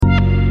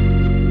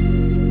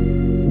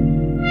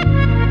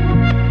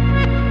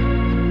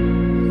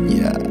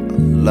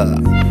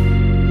Look,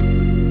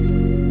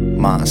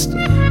 monster.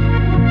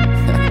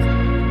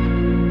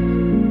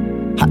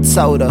 I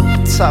told her,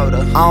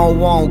 I don't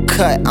want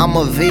cut, I'm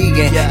a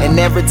vegan. And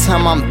every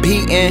time I'm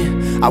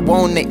beaten, I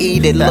wanna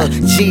eat it. Look,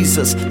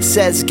 Jesus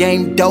says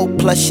game dope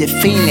plus you're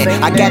fiending.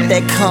 I got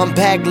that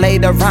comeback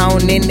later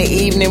on in the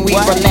evening. We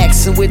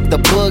relaxing with the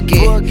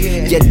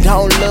boogie. You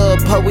don't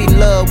love, but we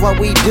love what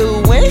we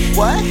doing.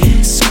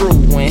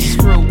 Screwing.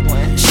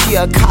 She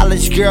a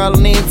college girl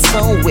in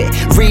tune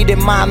with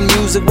reading my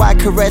music while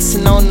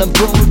caressing on the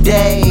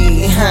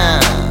booty.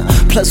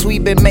 Plus we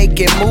been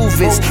making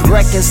movies,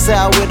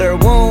 reconcile with her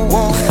wound.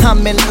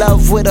 I'm in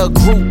love with a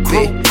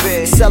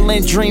groupie,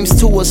 selling dreams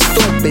to a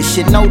stupid.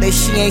 She know that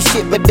she ain't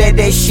shit, but that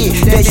shit,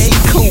 that she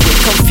cool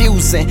with.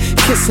 Confusing,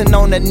 kissing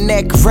on the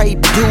neck, Ray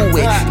do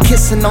it.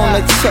 Kissing on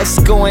the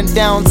chest, going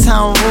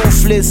downtown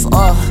ruthless.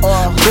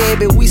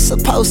 Baby, we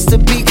supposed to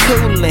be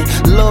coolin'.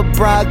 Lil'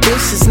 bra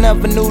vicious,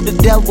 never knew the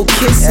devil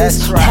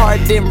kisses.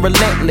 Hard and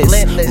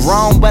relentless,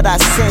 wrong but I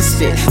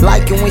sensed it.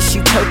 Liking when she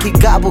turkey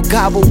gobble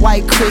gobble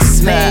white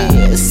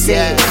Christmas.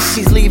 Yeah,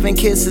 she's leaving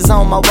kisses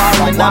on my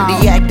wall and I'm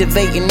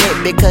deactivating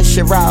it because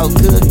you're all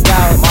good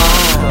dog.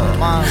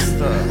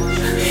 Monster.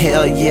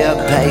 Hell yeah,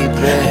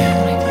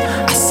 baby.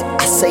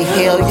 I say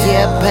hell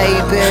yeah,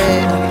 baby.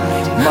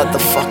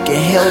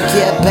 Motherfucking hell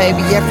yeah,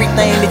 baby.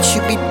 Everything that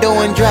you be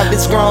doing drive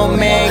this grown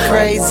man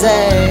crazy.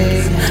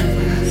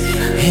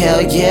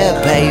 Hell yeah,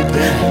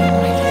 baby.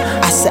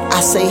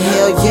 I say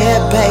hell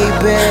yeah,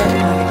 baby.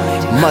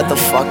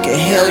 Motherfucking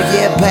hell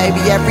yeah,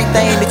 baby.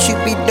 Everything that you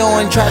be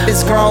doing drive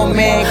this grown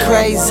man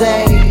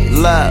crazy.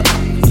 Love,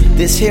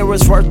 this here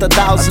is worth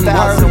 1,000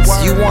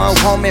 words. You one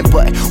woman,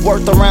 but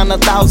worth around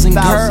 1,000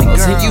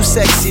 girls. And you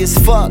sexy as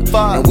fuck,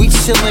 and we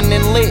chillin'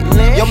 and lit.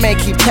 Your man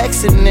keep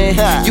texting it,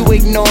 you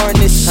ignoring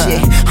this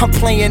shit. I'm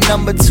playing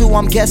number 2,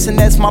 I'm guessing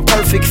that's my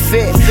perfect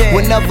fit.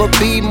 We'll never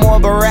be more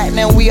of a rat,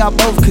 now we are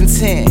both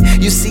content.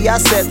 You see, I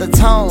set the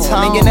tone,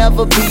 and you'll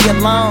never be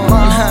alone.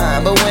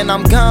 But when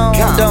I'm gone,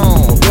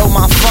 don't blow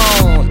my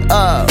phone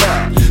up.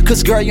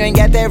 Cause girl, you ain't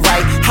got that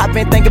right. I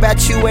been thinking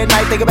about you at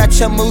night, think about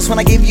your moves when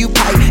I give you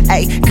pipe.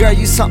 Ayy, girl,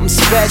 you something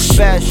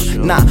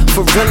special. Nah,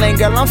 for real, and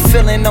girl, I'm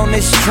feeling on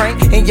this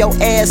drink. And your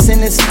ass in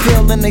this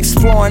pill and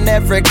exploring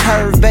every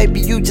curve.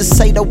 Baby, you just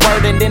say the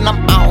word and then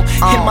I'm on.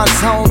 In my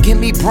zone, give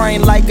me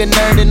brain like a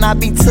nerd. And I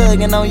be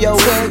tugging on your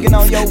wig.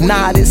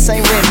 Nah, this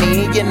ain't with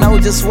me. And you know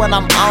just what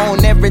I'm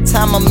on every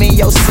time I'm in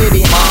your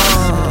city.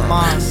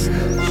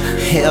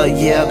 Hell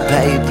yeah,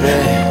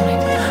 baby.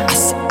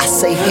 I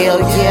say hell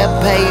yeah,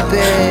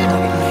 baby.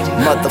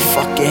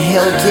 Motherfucking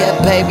hell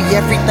yeah, baby.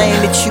 Everything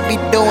that you be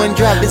doing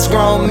drive this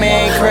grown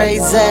man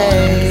crazy.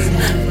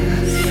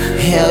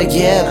 Hell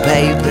yeah,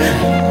 baby.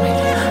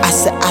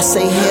 I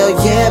say hell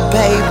yeah,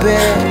 baby.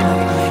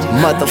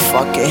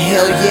 Motherfucking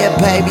hell yeah,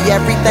 baby.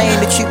 Everything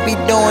that you be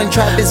doing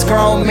drive this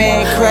grown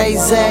man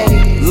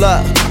crazy.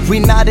 Look, we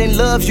not in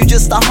love, you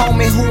just a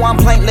homie who I'm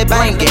blankly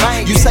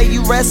banging. You say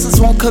you restless,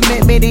 won't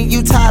commitment, and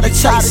you tired of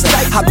chasing.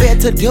 I bet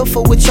to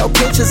differ with your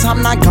pictures,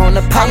 I'm not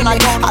gonna pay me.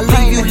 I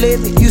leave you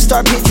living, you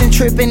start pitching,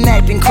 tripping,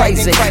 acting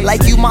crazy.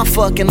 Like you my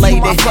fucking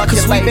lady,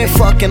 cause we been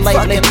fucking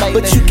lately.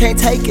 But you can't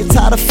take it,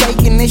 tired of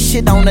faking this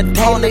shit on the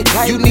daily.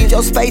 You need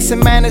your space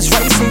and man is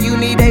racing, you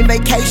need a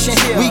vacation.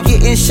 We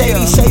getting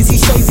shady, shazy,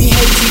 hazy,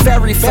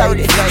 very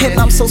faded. And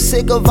I'm so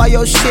sick of all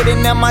your shit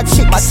and now my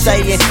chick is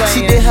staying.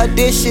 She did her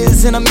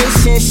dishes in a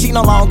mission, she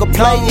no longer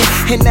playing.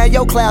 And now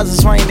your clouds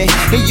is raining,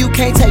 and you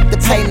can't take the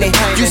pain.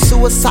 You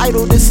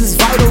suicidal, this is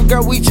vital,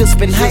 girl, we just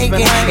been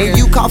hanging. And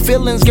you caught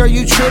feelings, girl,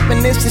 you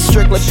tripping, this is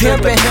strictly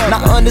pimping.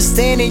 Not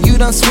understanding, you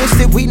done switched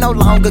it, we no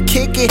longer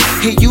kick it.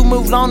 And you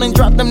moved on and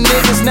dropped them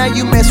niggas, now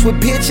you mess with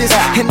bitches.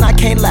 And I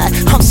can't lie,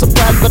 I'm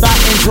surprised, but I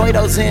enjoy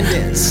those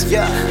endings.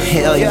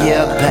 Hell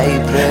yeah,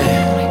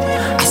 baby.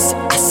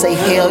 I say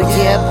hell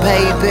yeah,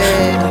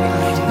 baby.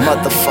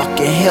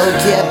 Motherfucking hell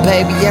yeah,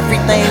 baby.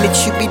 Everything that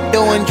you be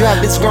doing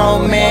drive this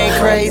grown man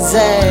crazy.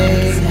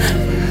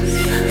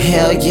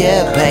 Hell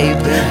yeah,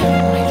 baby.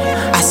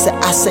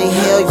 I say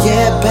hell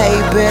yeah,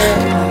 baby.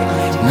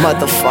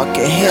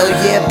 Motherfucking hell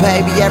yeah,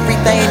 baby.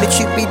 Everything that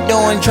you be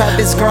doing drive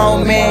this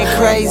grown man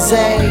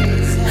crazy.